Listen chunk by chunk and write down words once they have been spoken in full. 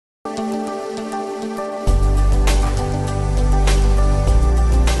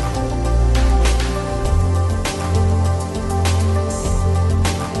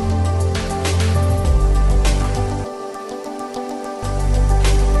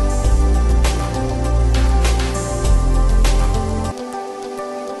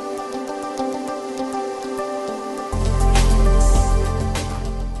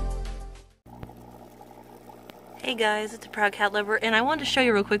guys, it's a Proud Cat Lover, and I wanted to show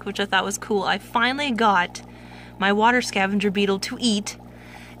you real quick, which I thought was cool. I finally got my water scavenger beetle to eat,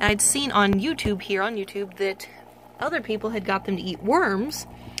 and I'd seen on YouTube that other people had got them to eat worms.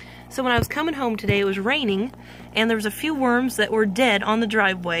 So when I was coming home today, it was raining, and there was a few worms that were dead on the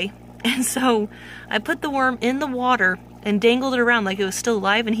driveway, and so I put the worm in the water and dangled it around like it was still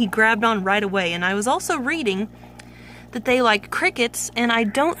alive, and he grabbed on right away. And I was also reading that they like crickets, and I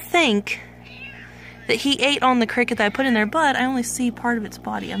don't think that he ate on the cricket that I put in there, but I only see part of its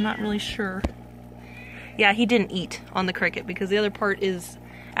body. I'm not really sure. Yeah, he didn't eat on the cricket because the other part is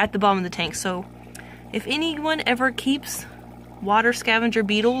at the bottom of the tank. So if anyone ever keeps water scavenger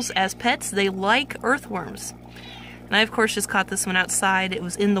beetles as pets, they like earthworms. And I of course just caught this one outside. It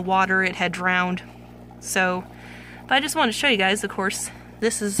was in the water, it had drowned. So, but I just wanted to show you guys, of course,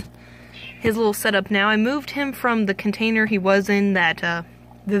 this is his little setup now. I moved him from the container he was in, that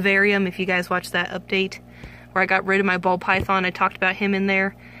vivarium, if you guys watched that update where I got rid of my ball python. I talked about him in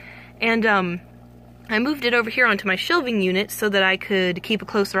there, and I moved it over here onto my shelving unit so that I could keep a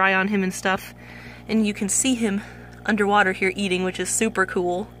closer eye on him and stuff. And you can see him underwater here eating, which is super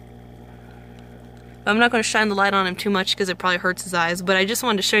cool. But I'm not going to shine the light on him too much because it probably hurts his eyes, but I just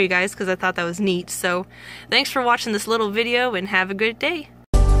wanted to show you guys because I thought that was neat. So thanks for watching this little video, and have a good day.